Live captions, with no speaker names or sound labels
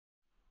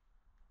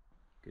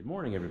Good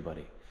morning,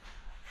 everybody.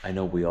 I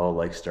know we all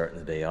like starting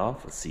the day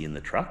off with seeing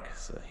the truck,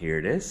 so here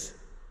it is.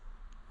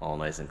 All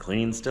nice and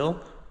clean still,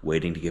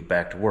 waiting to get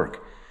back to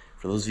work.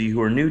 For those of you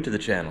who are new to the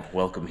channel,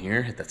 welcome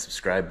here. Hit that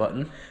subscribe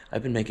button.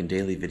 I've been making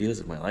daily videos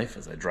of my life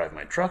as I drive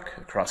my truck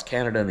across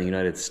Canada and the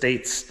United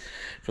States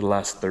for the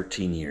last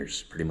 13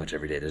 years. Pretty much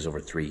every day. There's over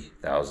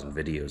 3,000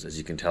 videos, as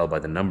you can tell by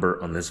the number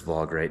on this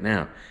vlog right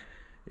now.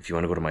 If you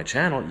want to go to my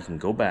channel, you can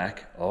go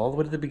back all the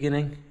way to the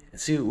beginning and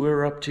see what we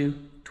were up to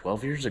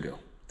 12 years ago.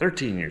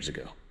 13 years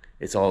ago.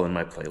 It's all in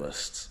my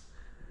playlists.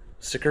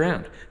 Stick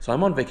around. So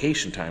I'm on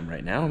vacation time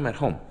right now. I'm at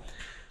home.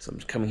 So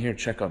I'm coming here to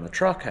check on the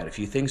truck. Had a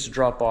few things to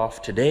drop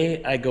off.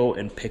 Today I go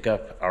and pick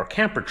up our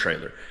camper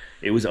trailer.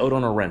 It was out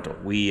on a rental.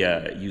 We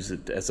use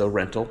it as a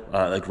rental,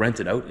 like rent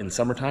it out in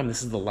summertime.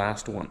 This is the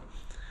last one.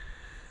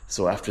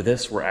 So after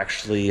this, we're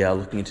actually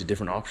looking into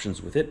different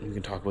options with it. We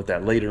can talk about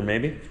that later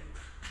maybe.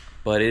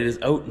 But it is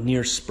out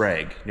near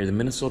Sprague, near the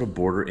Minnesota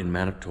border in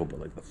Manitoba,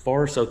 like the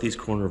far southeast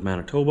corner of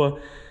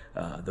Manitoba.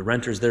 The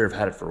renters there have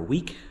had it for a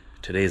week.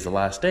 Today is the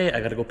last day.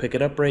 I gotta go pick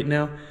it up right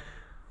now.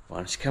 Why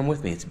don't you come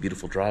with me? It's a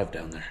beautiful drive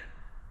down there.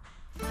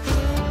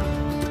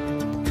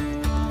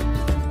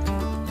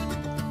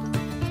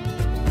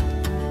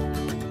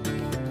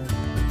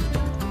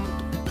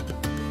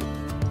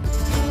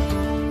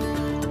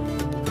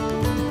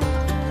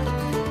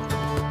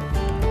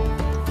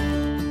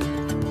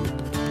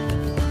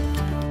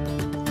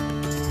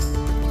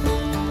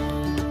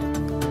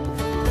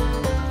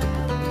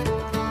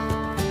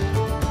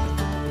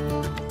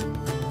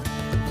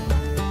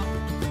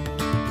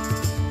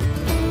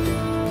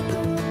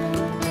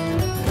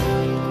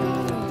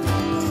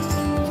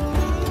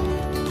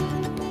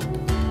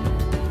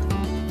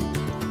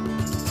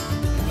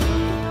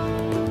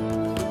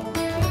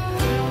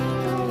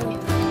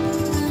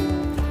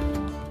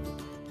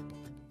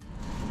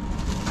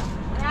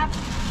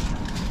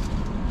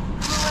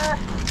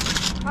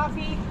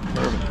 Coffee.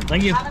 Perfect.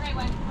 Thank you. Have a night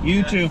one.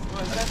 You too. You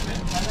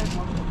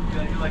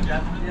like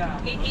that?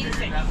 Yeah.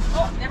 886.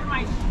 Oh, never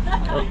mind.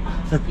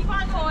 Keep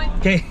on going.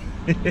 Okay.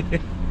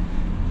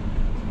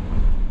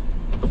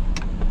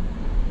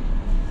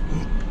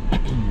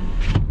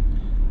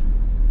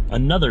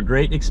 Another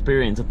great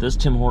experience at this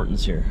Tim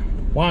Hortons here.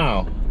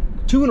 Wow.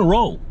 2 in a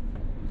row.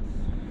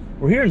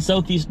 We're here in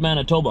southeast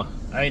Manitoba.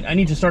 I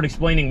need to start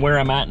explaining where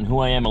I'm at and who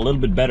I am a little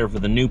bit better for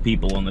the new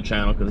people on the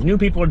channel, because new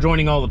people are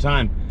joining all the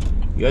time.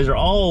 You guys are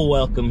all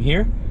welcome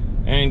here,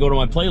 and go to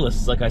my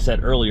playlists like I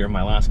said earlier in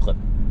my last clip.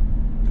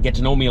 Get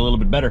to know me a little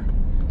bit better.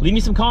 Leave me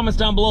some comments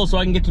down below so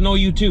I can get to know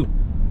you too.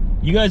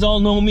 You guys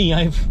all know me.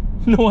 I have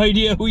no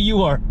idea who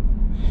you are.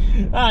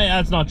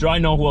 That's not true. I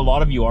know who a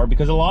lot of you are,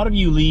 because a lot of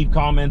you leave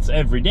comments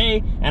every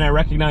day and I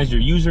recognize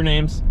your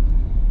usernames,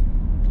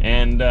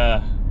 and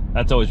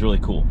that's always really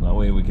cool. That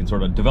way we can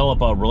sort of develop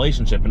a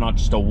relationship and not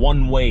just a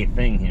one-way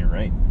thing here,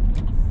 right?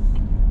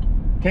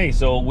 Okay,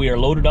 so we are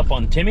loaded up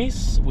on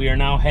Timmy's. We are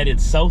now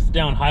headed south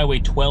down Highway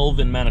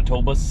 12 in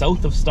Manitoba,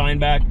 south of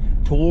Steinbach,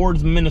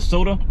 towards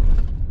Minnesota.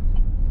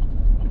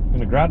 I'm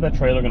gonna grab that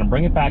trailer, gonna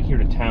bring it back here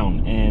to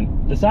town,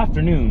 and this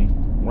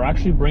afternoon, we're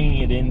actually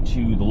bringing it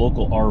into the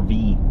local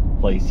RV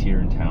place here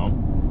in town.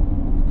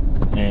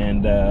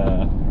 And,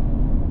 oh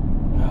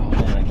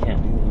man, I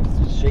can't do this,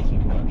 it's just shaking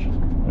too much.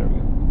 There we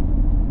go.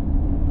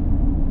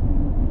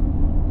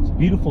 It's a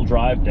beautiful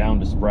drive down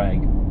to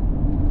Sprague.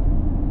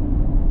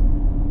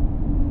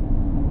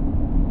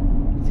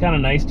 It's kind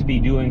of nice to be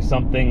doing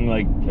something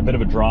like a bit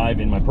of a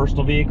drive in my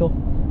personal vehicle.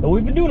 But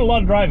we've been doing a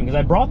lot of driving, because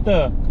I brought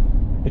the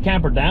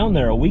camper down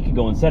there a week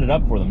ago and set it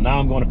up for them. Now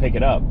I'm going to pick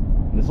it up.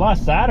 This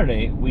last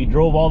Saturday, we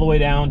drove all the way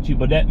down to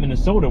Baudette,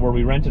 Minnesota, where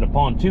we rented a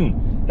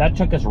pontoon. That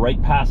took us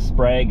right past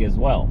Sprague as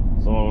well.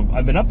 So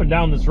I've been up and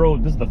down this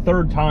road. This is the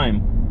 3rd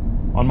time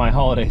on my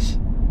holidays.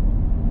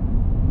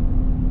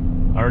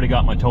 I already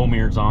got my tow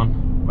mirrors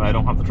on, but I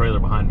don't have the trailer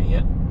behind me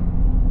yet.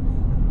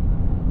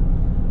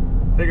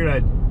 Figured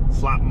I'd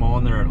slap them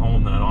on there at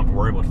home, then I don't have to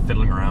worry about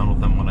fiddling around with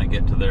them when I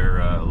get to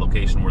their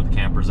location where the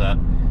camper's at.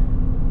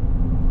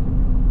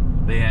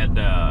 They had,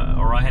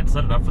 or I had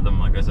set it up for them,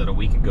 like I said, a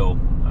week ago.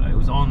 It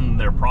was on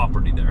their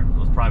property there. It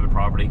was private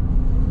property.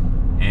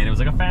 And it was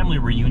like a family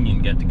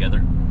reunion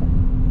get-together.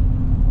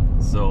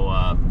 So,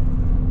 I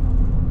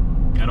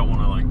don't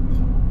want to, like,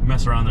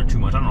 mess around there too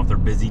much. I don't know if they're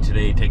busy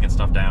today taking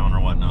stuff down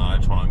or whatnot. I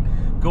just want to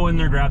go in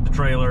there, grab the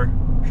trailer,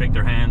 shake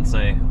their hand,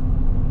 say,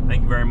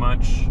 thank you very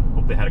much.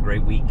 Hope they had a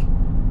great week.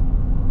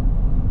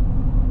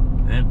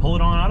 And pull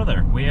it on out of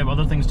there. We have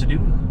other things to do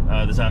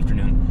this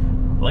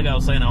afternoon. Like I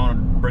was saying, I want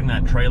to bring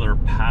that trailer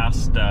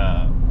past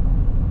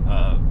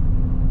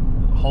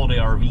Holiday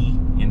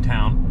RV in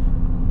town.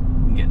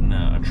 I'm getting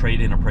a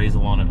trade-in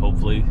appraisal on it,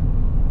 hopefully.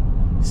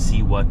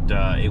 See what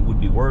it would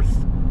be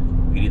worth.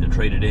 We could either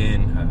trade it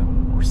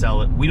in or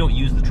sell it. We don't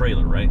use the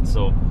trailer, right?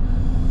 So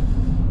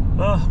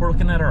we're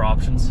looking at our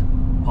options.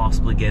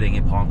 Possibly getting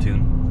a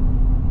pontoon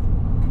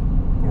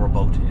or a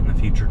boat in the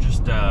future.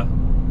 Just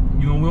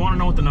you know, we want to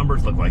know what the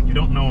numbers look like. You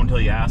don't know until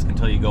you ask,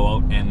 until you go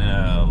out and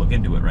look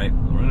into it, right?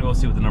 We're gonna go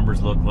see what the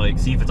numbers look like,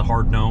 see if it's a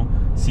hard no,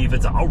 see if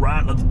it's a, all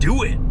right, let's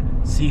do it,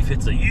 see see if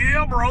it's a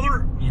yeah,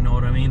 brother. You know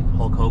what I mean?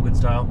 Hulk Hogan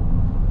style.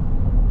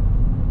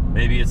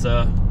 Maybe it's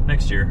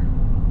next year.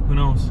 Who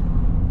knows?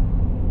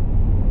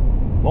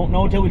 Won't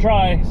know until we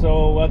try.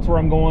 So that's where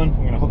I'm going.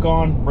 I'm gonna hook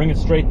on, bring it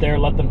straight there,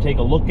 let them take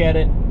a look at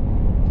it,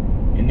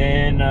 and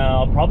then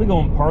I'll probably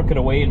go and park it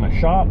away in my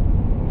shop.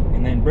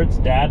 And then Britt's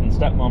dad and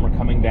stepmom are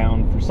coming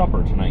down for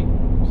supper tonight,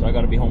 so I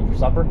got to be home for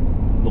supper.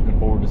 Looking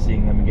forward to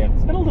seeing them again.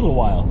 It's been a little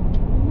while.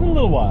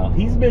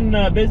 He's been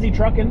busy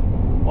trucking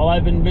while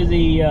I've been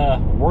busy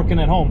working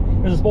at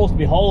home. This is supposed to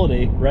be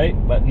holiday, right?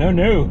 But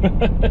no.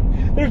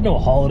 There's no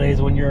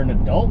holidays when you're an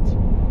adult.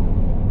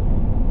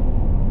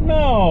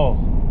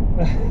 No.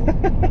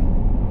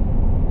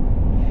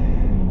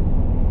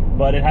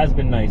 But it has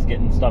been nice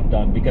getting stuff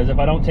done, because if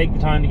I don't take the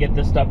time to get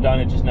this stuff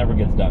done, it just never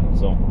gets done.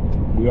 So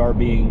we are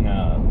being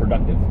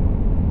productive.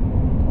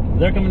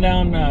 They're coming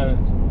down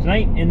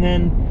tonight, and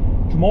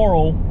then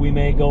tomorrow we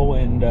may go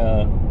and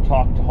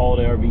talk to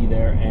Holiday RV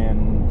there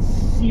and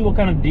see what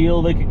kind of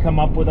deal they could come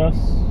up with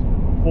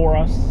for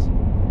us.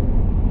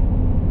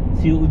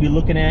 See what we'd be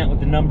looking at, what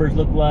the numbers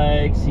look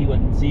like, see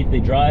if they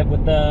drive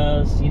with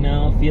us, you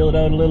know, feel it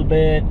out a little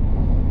bit.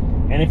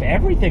 And if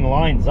everything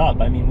lines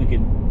up, I mean, we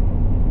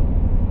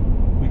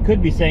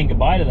could be saying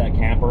goodbye to that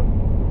camper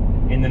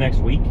in the next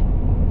week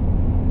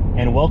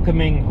and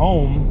welcoming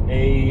home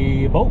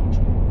a boat.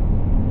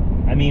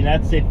 I mean,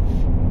 that's if,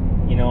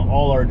 you know,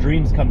 all our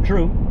dreams come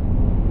true.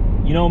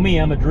 You know me,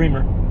 I'm a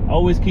dreamer.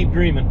 Always keep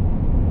dreaming.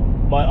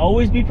 But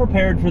always be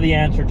prepared for the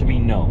answer to be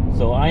no.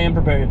 So I am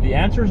prepared. If the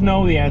answer is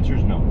no, the answer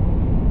is no.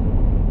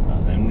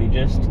 Then we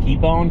just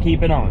keep on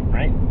keeping on,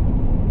 right?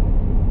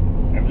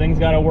 Everything's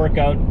got to work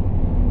out.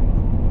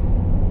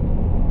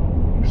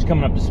 I'm just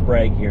coming up to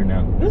Sprague here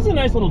now. This is a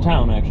nice little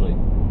town, actually.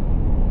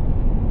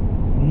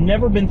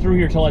 Never been through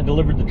here till I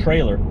delivered the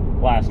trailer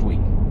last week.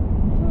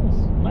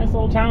 Nice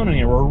little town in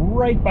here. We're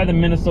right by the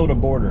Minnesota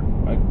border,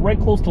 right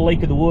close to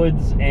Lake of the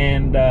Woods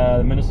and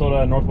the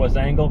Minnesota Northwest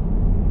Angle,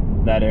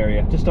 that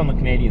area, just on the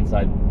Canadian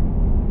side.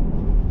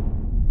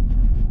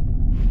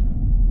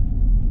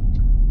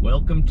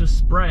 Welcome to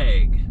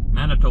Sprague,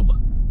 Manitoba.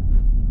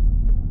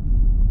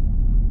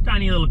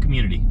 Tiny little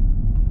community.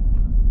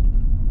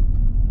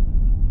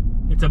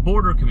 It's a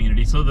border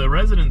community, so the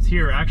residents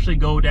here actually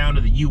go down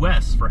to the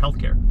US for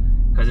healthcare,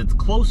 because it's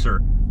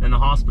closer than the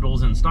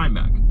hospitals in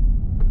Steinbach.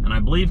 And I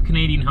believe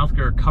Canadian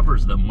healthcare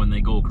covers them when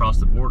they go across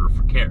the border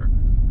for care.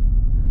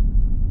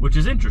 Which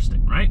is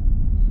interesting, right?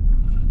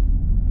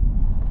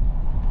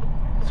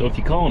 So if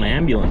you call an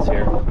ambulance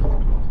here,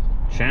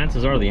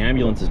 chances are the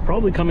ambulance is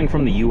probably coming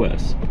from the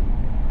US.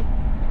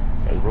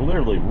 Because we're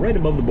literally right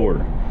above the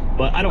border.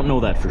 But I don't know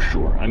that for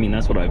sure. I mean,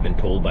 that's what I've been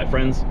told by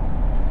friends.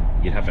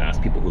 You'd have to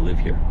ask people who live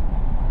here.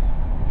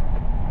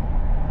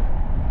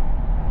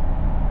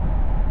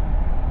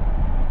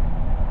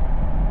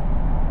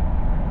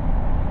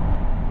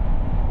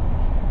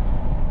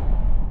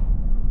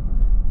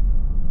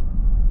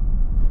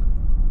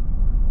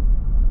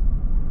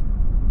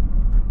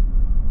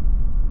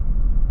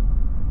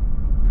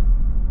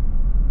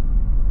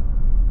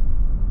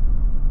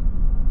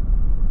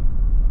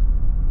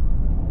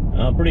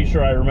 I'm pretty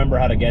sure I remember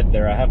how to get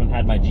there. I haven't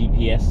had my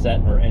GPS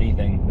set or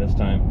anything this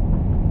time.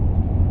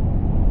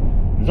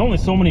 There's only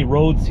so many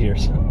roads here,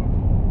 so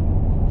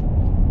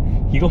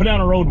you go down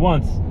a road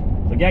once.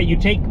 So yeah, you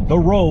take the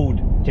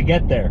road to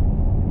get there.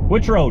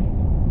 Which road?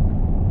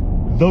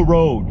 The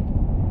road.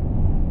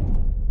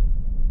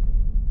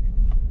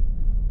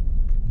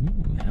 Ooh,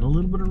 we had a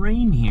little bit of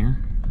rain here.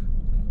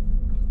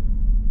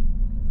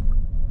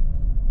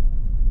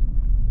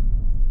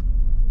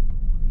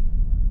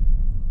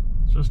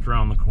 Just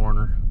around the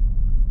corner.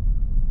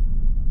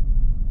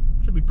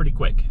 Should be pretty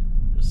quick.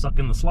 Just suck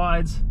in the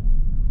slides.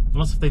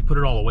 Unless if they put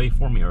it all away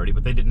for me already,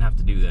 but they didn't have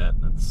to do that.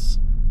 That's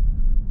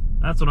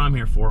what I'm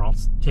here for. I'll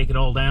take it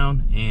all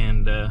down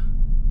and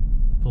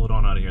pull it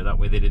on out of here. That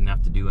way they didn't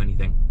have to do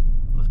anything.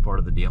 That's part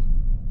of the deal.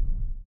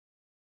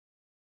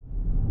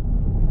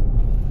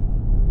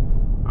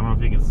 I don't know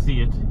if you can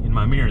see it in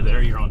my mirror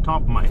there. You're on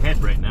top of my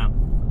head right now.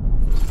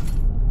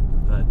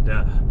 But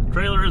the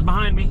trailer is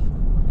behind me.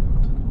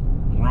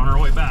 We're on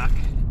our way back.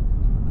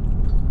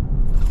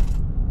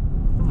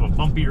 A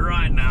bumpier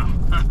ride now.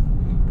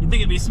 You'd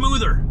think it'd be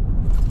smoother.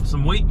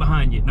 Some weight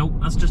behind you. Nope,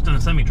 that's just in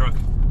a semi-truck.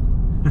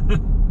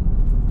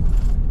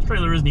 This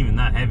trailer isn't even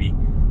that heavy.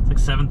 It's like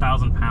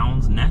 7,000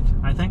 pounds net,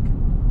 I think.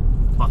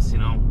 Plus, you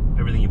know,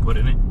 everything you put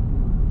in it.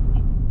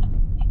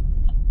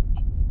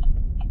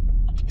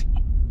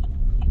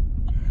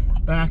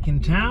 We're back in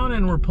town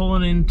and we're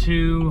pulling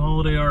into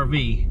Holiday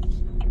RV.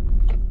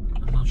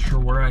 I'm not sure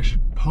where I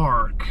should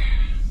park.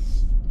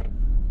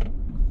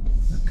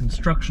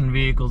 Construction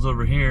vehicles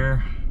over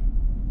here.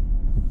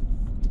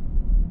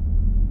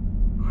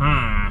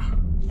 Huh.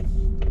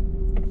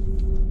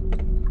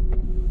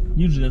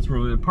 Usually that's where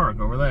we would park,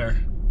 over there.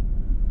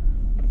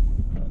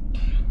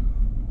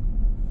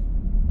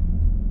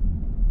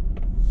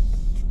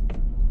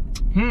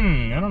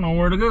 I don't know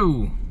where to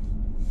go.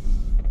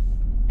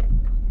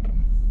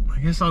 I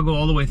guess I'll go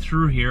all the way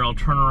through here. I'll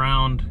turn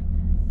around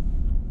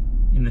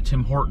in the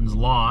Tim Hortons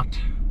lot.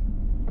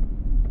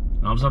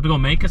 I'll just have to go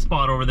make a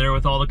spot over there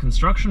with all the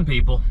construction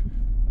people.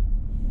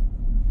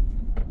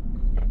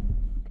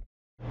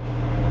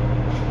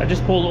 I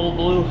just pulled Old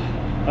Blue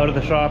out of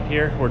the shop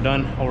here. We're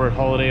done over at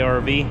Holiday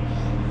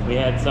RV. We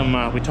had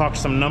some, we talked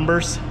some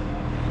numbers.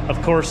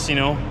 Of course, you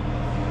know,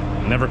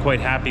 never quite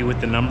happy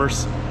with the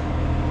numbers.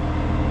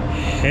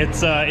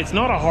 It's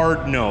not a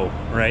hard no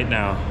right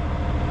now.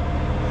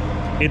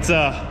 It's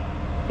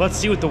let's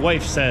see what the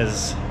wife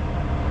says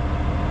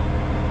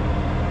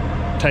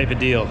type of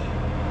deal.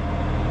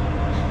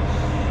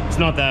 It's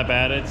not that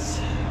bad.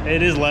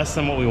 It is less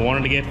than what we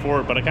wanted to get for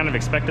it, but I kind of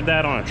expected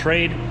that on a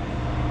trade.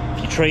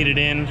 If you trade it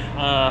in,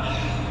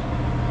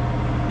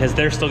 because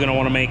they're still gonna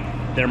want to make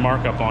their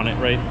markup on it,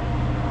 right?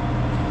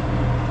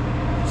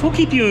 So we'll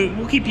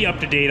keep you up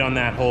to date on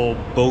that whole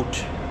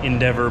boat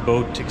endeavor,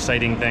 boat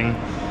exciting thing.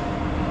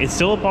 It's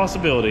still a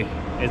possibility.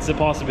 It's a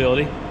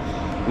possibility.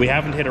 We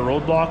haven't hit a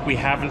roadblock. We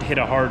haven't hit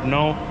a hard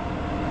no.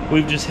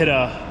 We've just hit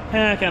a,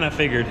 kind of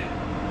figured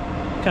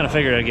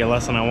I'd get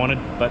less than I wanted,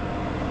 but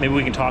maybe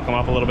we can talk them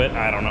up a little bit.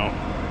 I don't know.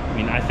 I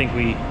mean, I think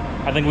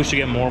we should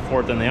get more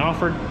for it than they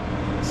offered.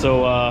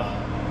 So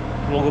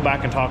we'll go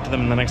back and talk to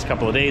them in the next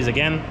couple of days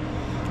again.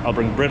 I'll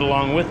bring Britt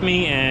along with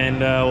me, and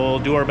we'll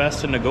do our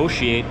best to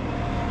negotiate.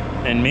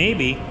 And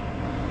maybe,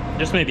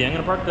 just maybe, I'm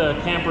gonna park the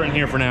camper in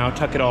here for now,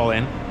 tuck it all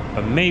in.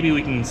 But maybe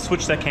we can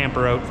switch that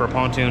camper out for a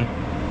pontoon.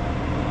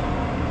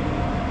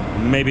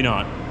 Maybe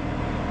not.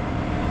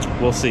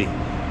 We'll see.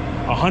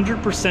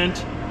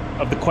 100%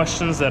 of the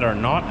questions that are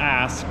not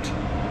asked,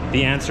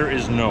 the answer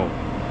is no.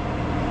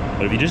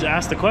 But if you just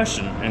ask the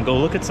question and go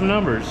look at some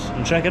numbers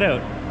and check it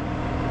out,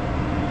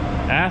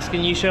 ask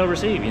and ye shall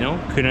receive, you know?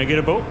 Can I get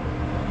a boat?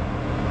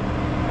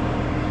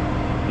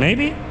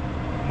 Maybe.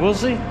 We'll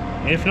see.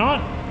 If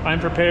not, I'm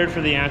prepared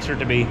for the answer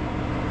to be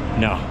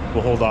no.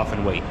 We'll hold off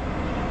and wait.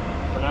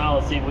 For now,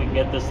 let's see if we can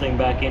get this thing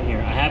back in here.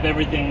 I have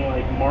everything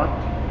like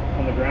marked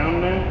on the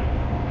ground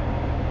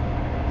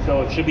now,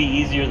 so it should be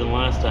easier than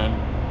last time.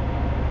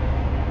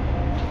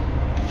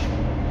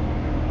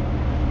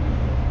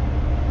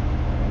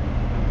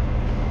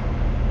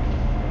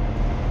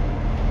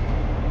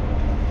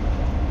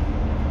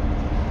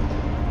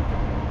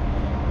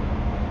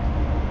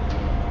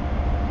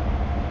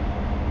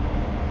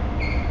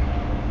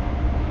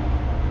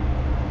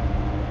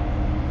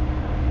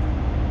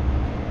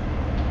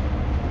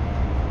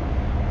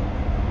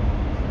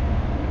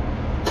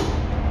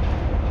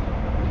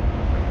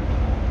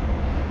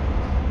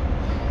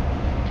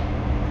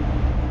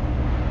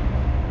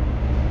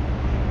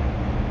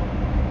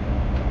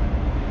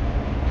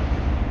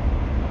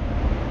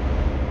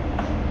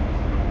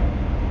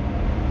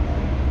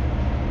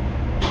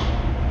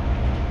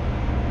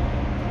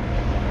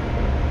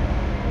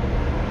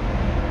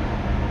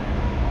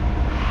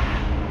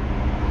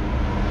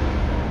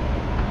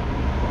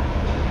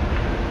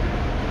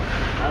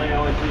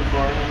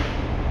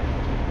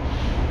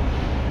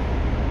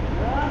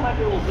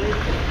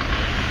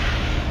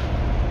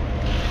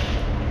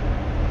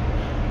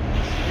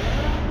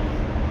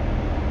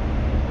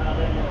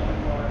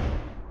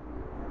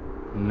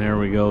 And there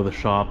we go, the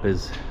shop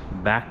is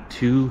back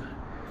to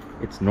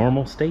its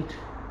normal state.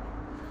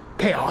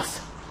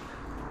 Chaos!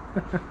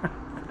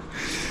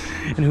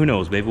 And who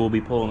knows, maybe we'll be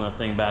pulling that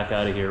thing back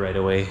out of here right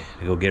away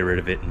to go get rid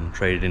of it and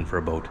trade it in for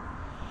a boat.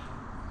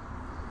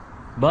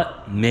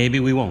 But maybe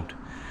we won't.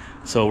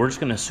 So we're just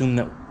gonna assume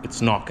that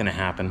it's not gonna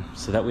happen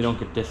so that we don't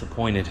get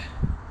disappointed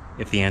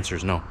if the answer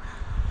is no.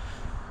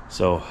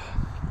 So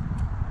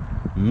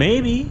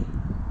maybe,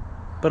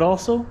 but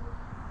also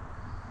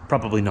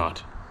probably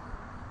not.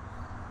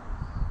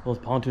 Those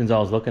pontoons I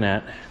was looking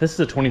at, this is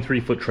a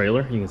 23-foot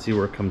trailer. You can see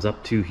where it comes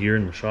up to here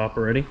in the shop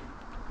already.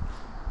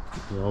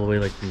 All the way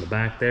like from the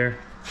back there,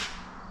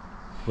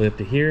 all the way up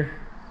to here.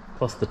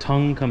 Plus the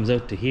tongue comes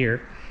out to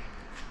here.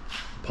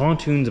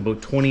 Pontoon's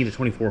about 20 to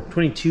 24,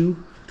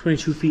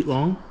 22 feet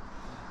long.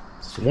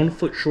 It's 1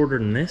 foot shorter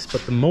than this,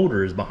 but the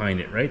motor is behind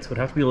it, right? So it'd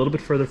have to be a little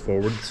bit further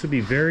forward. This would be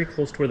very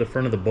close to where the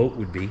front of the boat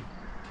would be.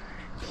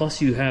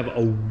 Plus you have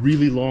a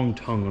really long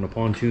tongue on a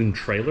pontoon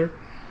trailer.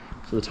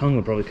 So the tongue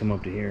would probably come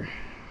up to here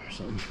or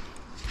something.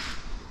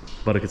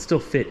 But it could still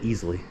fit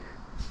easily.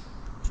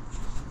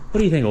 What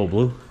do you think, Old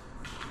Blue?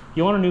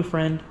 You want a new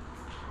friend?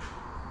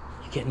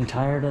 You getting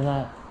tired of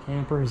that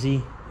camper? Is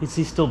he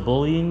still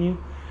bullying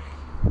you?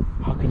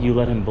 How could you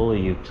let him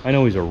bully you? I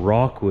know he's a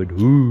Rockwood,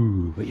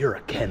 ooh, but you're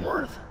a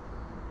Kenworth,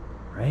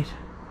 right?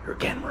 You're a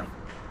Kenworth.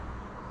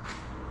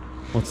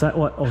 What's that?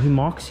 What? Oh, he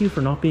mocks you for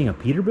not being a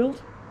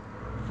Peterbilt?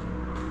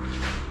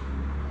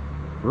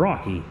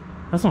 Rocky,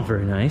 that's not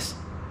very nice.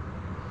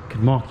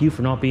 Could mock you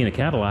for not being a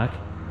Cadillac.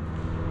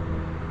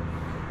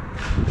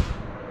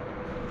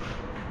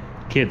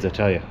 Kids, I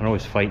tell you, they're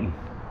always fighting.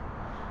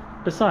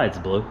 Besides,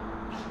 Blue,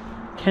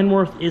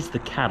 Kenworth is the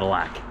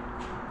Cadillac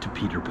to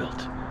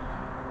Peterbilt.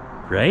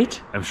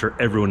 Right? I'm sure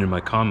everyone in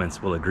my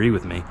comments will agree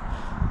with me.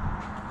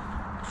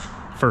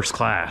 First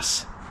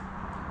class.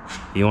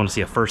 You want to see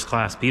a first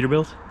class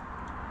Peterbilt?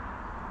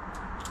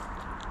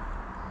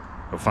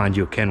 Go find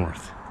you a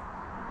Kenworth.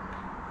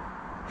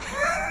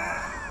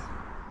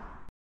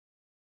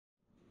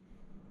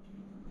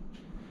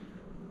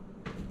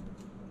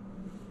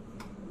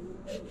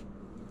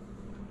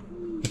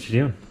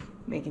 you doing?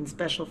 Making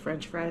special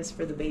French fries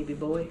for the baby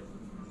boy.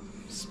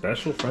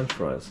 Special French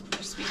fries.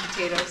 Sweet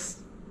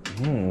potatoes.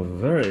 Oh,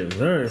 very,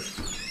 very,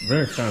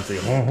 very fancy.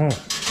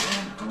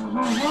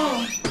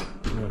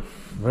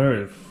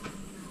 Very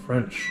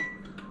French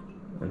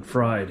and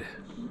fried.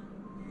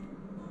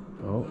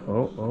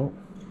 Oh.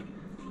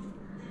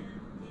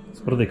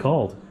 So what are they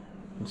called?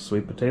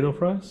 Sweet potato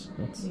fries?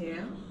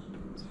 Yeah.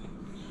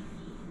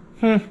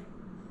 Probably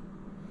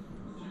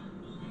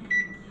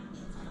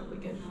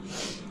good.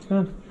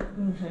 Good.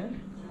 Mm-hmm.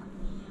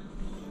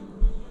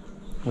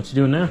 What you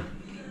doing now?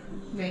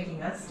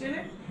 Making us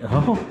dinner?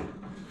 Oh.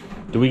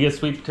 Do we get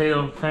sweet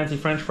potato fancy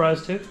French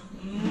fries too?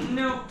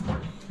 No.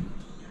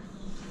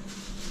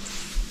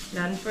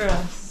 None for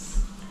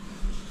us.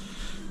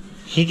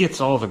 He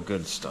gets all the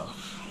good stuff.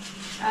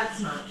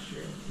 That's not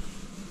true.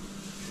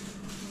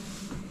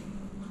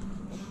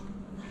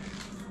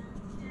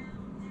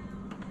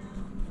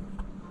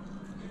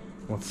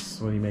 What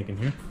are you making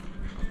here?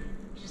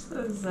 Just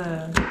those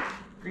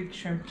Greek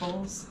shrimp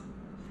bowls.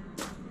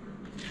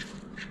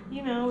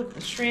 You know, with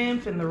the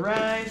shrimp and the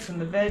rice and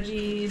the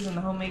veggies and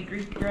the homemade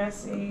Greek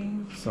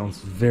dressing. Sounds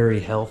very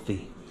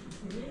healthy.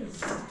 It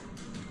is.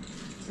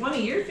 It's one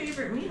of your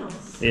favorite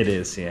meals. It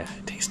is, yeah.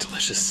 It tastes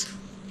delicious.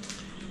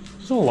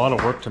 There's a lot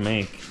of work to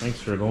make. Thanks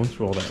for going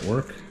through all that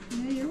work.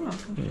 Yeah, you're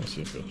welcome. Yeah,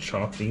 so you have to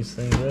chop these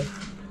things up.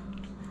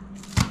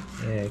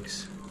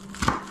 Eggs.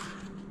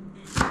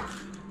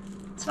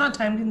 It's not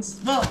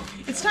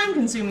it's time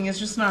consuming. It's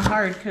just not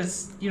hard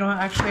because you don't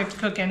actually have to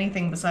cook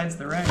anything besides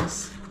the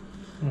rice.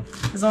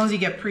 As long as you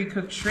get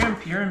pre-cooked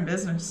shrimp, you're in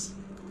business.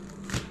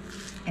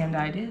 And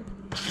I did.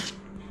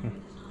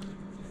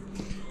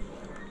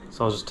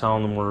 So I was just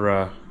telling them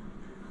we're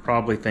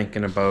probably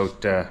thinking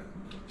about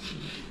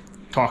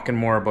talking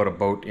more about a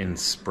boat in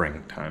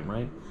springtime,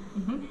 right?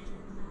 Mm-hmm.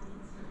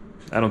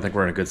 I don't think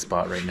we're in a good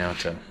spot right now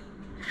to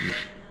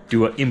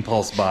do an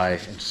impulse buy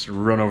and just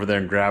run over there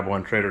and grab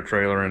one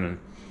trailer and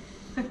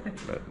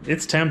but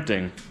it's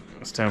tempting.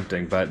 It's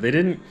tempting, but they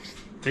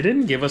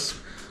didn't give us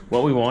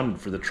what we wanted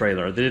for the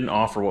trailer. They didn't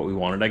offer what we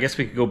wanted. I guess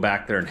we could go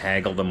back there and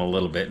haggle them a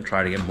little bit and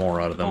try to get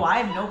more out of them. Oh, I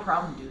have no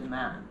problem doing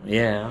that.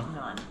 Yeah.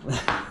 None.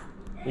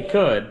 We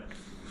could,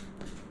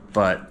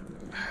 but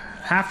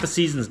half the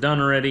season's done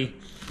already.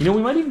 You know,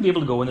 we might even be able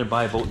to go in there,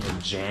 buy a boat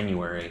in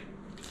January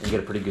and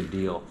get a pretty good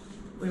deal.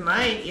 We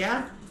might,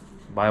 yeah.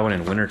 Buy one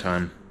in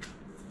wintertime.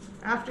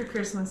 After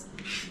Christmas.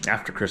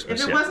 After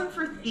Christmas, If it wasn't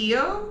for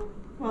Theo,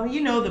 well,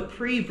 you know, the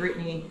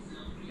pre-Brittany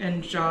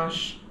and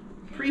Josh,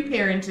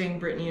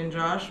 pre-parenting Brittany and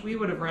Josh, we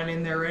would have run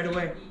in there right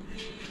away.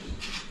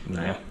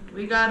 Yeah.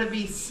 We gotta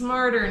be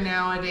smarter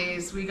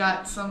nowadays. We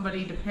got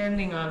somebody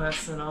depending on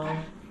us and all.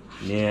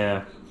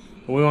 Yeah.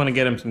 But we want to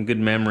get him some good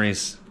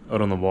memories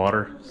out on the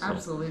water. So.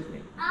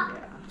 Absolutely. Yeah.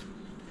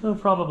 Well,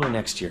 probably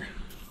next year.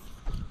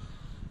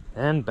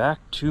 And back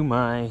to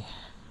my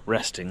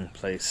resting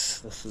place.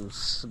 This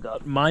has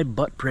got my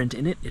butt print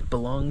in it. It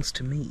belongs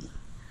to me.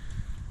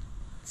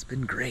 It's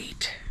been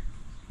great.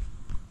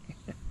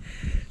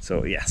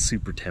 So yeah,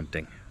 super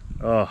tempting.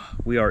 Oh,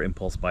 we are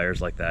impulse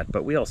buyers like that,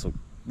 but we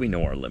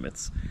know our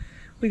limits.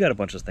 We got a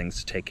bunch of things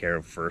to take care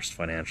of first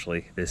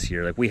financially this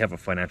year. Like, we have a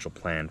financial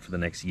plan for the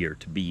next year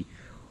to be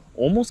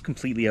almost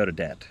completely out of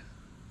debt.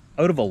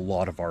 Out of a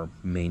lot of our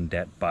main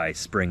debt by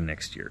spring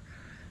next year.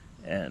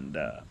 And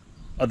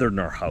other than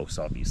our house,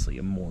 obviously,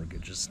 a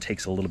mortgage just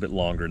takes a little bit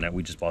longer. Now,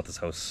 we just bought this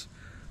house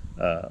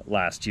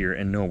last year,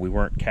 and no, we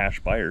weren't cash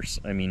buyers.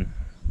 I mean,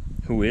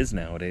 who is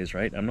nowadays,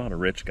 right? I'm not a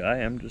rich guy.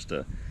 I'm just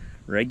a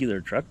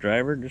regular truck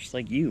driver, just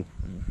like you.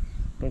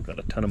 I don't got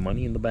a ton of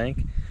money in the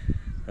bank.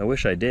 I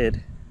wish I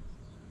did,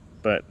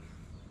 but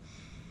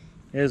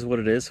it is what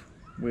it is.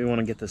 We want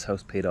to get this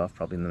house paid off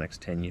probably in the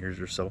next 10 years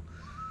or so,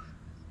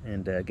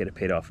 and get it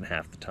paid off in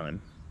half the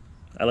time.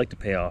 I like to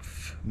pay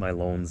off my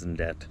loans and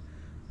debt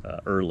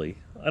early.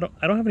 I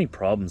don't have any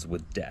problems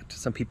with debt.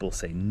 Some people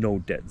say no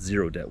debt,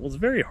 zero debt. Well, it's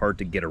very hard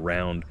to get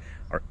around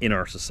in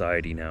our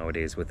society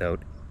nowadays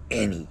without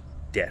any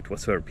debt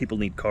whatsoever. People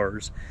need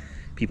cars,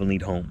 people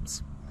need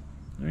homes,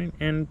 right?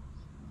 And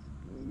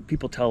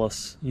people tell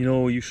us, you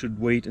know, you should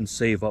wait and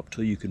save up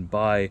till you can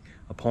buy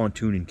a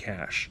pontoon in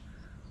cash.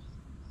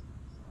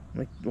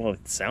 Like, well,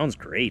 it sounds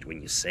great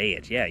when you say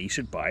it. Yeah, you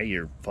should buy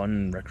your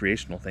fun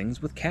recreational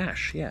things with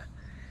cash. Yeah,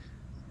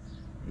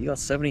 you got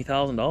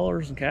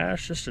 $70,000 in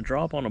cash just to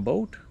drop on a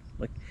boat.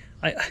 Like,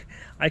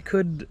 I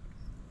could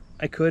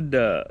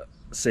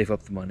save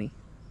up the money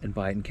and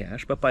buy it in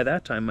cash, but by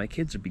that time my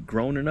kids would be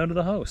grown and out of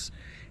the house,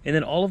 and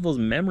then all of those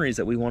memories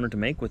that we wanted to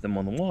make with them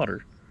on the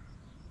water,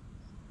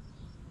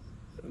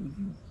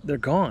 they're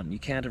gone. You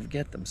can't ever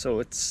get them.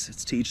 So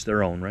it's to each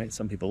their own, right?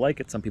 Some people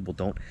like it, some people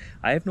don't.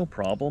 I have no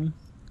problem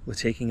with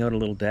taking out a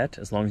little debt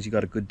as long as you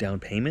got a good down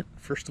payment,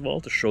 first of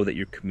all, to show that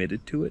you're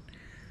committed to it,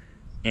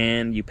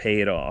 and you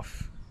pay it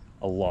off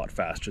a lot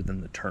faster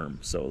than the term.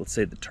 So let's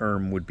say the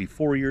term would be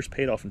 4 years,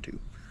 paid off in 2.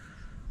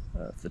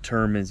 If the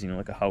term is,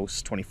 like a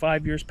house,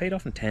 25 years, paid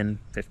off in 10,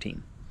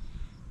 15.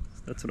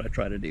 That's what I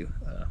try to do.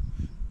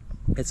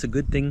 It's a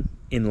good thing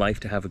in life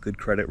to have a good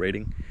credit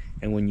rating.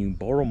 And when you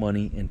borrow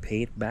money and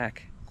pay it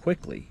back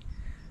quickly,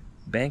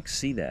 banks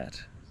see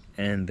that,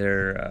 and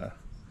they're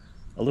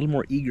a little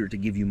more eager to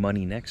give you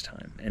money next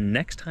time. And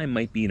next time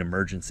might be an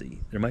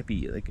emergency. There might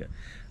be like a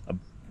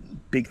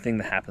big thing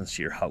that happens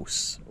to your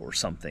house or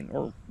something,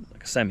 or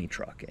like a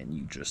semi-truck, and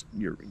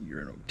you're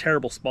in a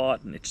terrible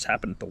spot, and it just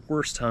happened at the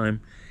worst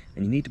time,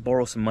 and you need to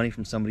borrow some money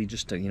from somebody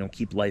just to, you know,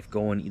 keep life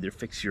going, either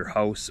fix your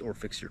house or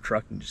fix your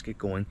truck and just get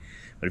going.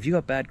 But if you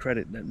got bad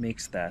credit, that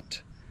makes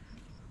that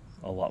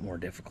a lot more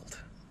difficult.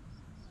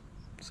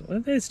 So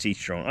it's to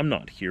each your own. I'm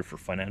not here for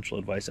financial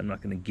advice. I'm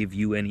not going to give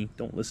you any.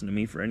 Don't listen to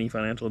me for any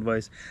financial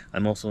advice.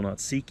 I'm also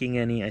not seeking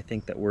any. I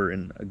think that we're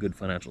in a good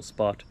financial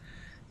spot,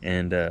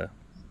 and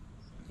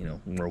you know,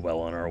 we're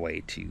well on our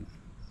way to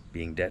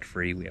being debt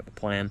free. We have a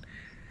plan.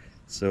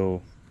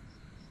 So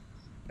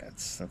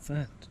that's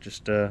that.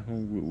 Just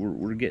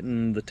we're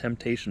getting the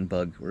temptation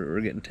bug. We're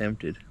getting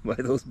tempted by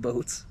those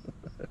boats.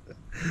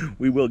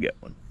 We will get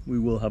one. We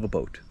will have a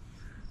boat,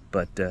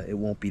 but it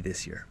won't be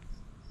this year.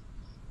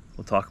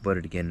 We'll talk about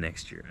it again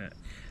next year.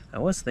 I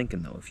was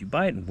thinking though, if you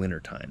buy it in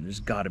wintertime, there's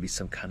got to be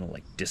some kind of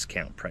like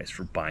discount price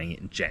for buying it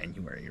in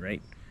January,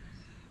 right?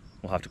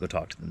 We'll have to go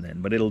talk to them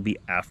then, but it'll be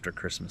after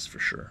Christmas for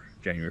sure.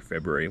 January,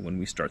 February, when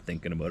we start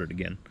thinking about it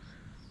again.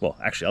 Well,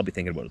 actually, I'll be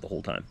thinking about it the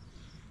whole time.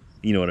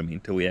 You know what I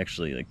mean? Till we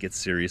actually like get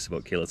serious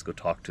about, okay, let's go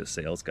talk to a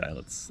sales guy.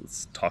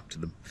 Let's talk to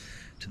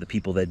the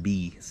people that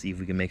be, see if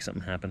we can make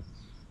something happen.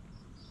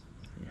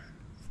 Yeah.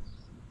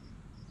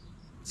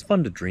 It's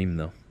fun to dream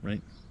though,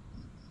 right?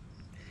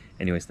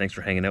 Anyways, thanks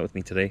for hanging out with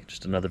me today.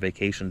 Just another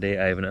vacation day.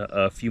 I have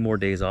a few more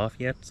days off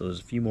yet, so there's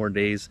a few more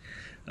days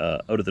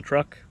out of the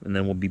truck, and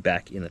then we'll be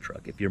back in the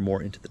truck. If you're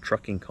more into the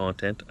trucking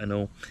content, I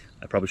know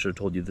I probably should have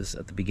told you this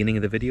at the beginning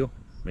of the video.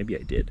 Maybe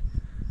I did.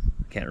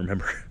 I can't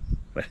remember.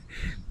 But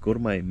go to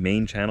my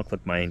main channel,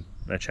 click my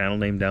channel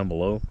name down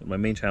below. My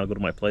main channel, go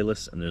to my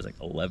playlist, and there's like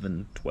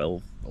 11,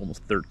 12,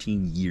 almost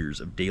 13 years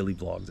of daily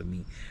vlogs of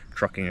me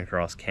trucking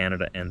across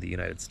Canada and the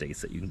United States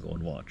that you can go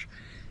and watch.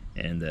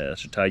 And that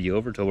should tide you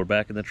over until we're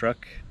back in the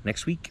truck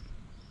next week.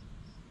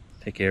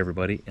 Take care,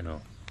 everybody, and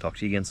I'll talk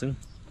to you again soon.